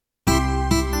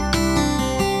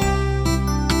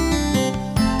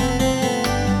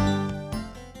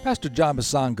Pastor John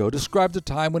Bisongo describes a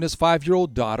time when his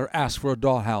 5-year-old daughter asked for a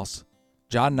dollhouse.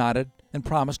 John nodded and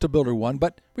promised to build her one,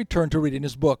 but returned to reading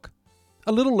his book.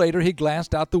 A little later, he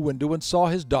glanced out the window and saw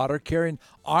his daughter carrying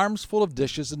arms full of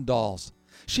dishes and dolls.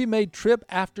 She made trip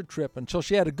after trip until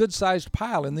she had a good-sized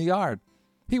pile in the yard.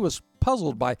 He was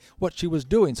puzzled by what she was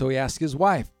doing, so he asked his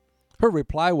wife. Her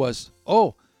reply was,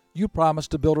 "Oh, you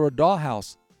promised to build her a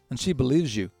dollhouse, and she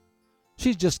believes you.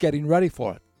 She's just getting ready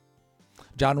for it."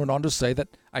 John went on to say that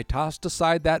I tossed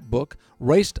aside that book,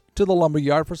 raced to the lumber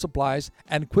yard for supplies,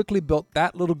 and quickly built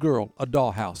that little girl a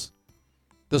dollhouse.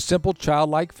 The simple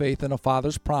childlike faith in a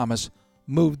father's promise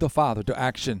moved the father to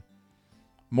action.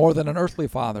 More than an earthly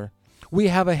father, we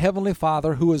have a heavenly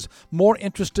Father who is more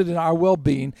interested in our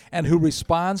well-being and who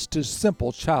responds to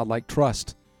simple childlike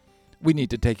trust. We need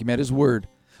to take him at his word.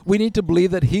 We need to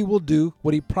believe that he will do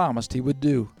what he promised he would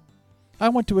do. I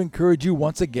want to encourage you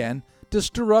once again to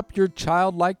stir up your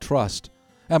childlike trust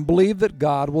and believe that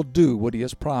God will do what he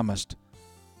has promised.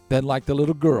 Then, like the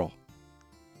little girl,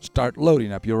 start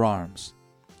loading up your arms.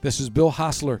 This is Bill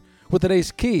Hostler with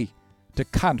today's key to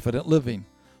confident living.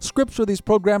 Scripts for these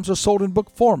programs are sold in book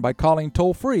form by calling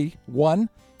toll-free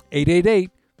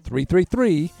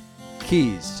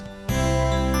 1-888-333-KEYS.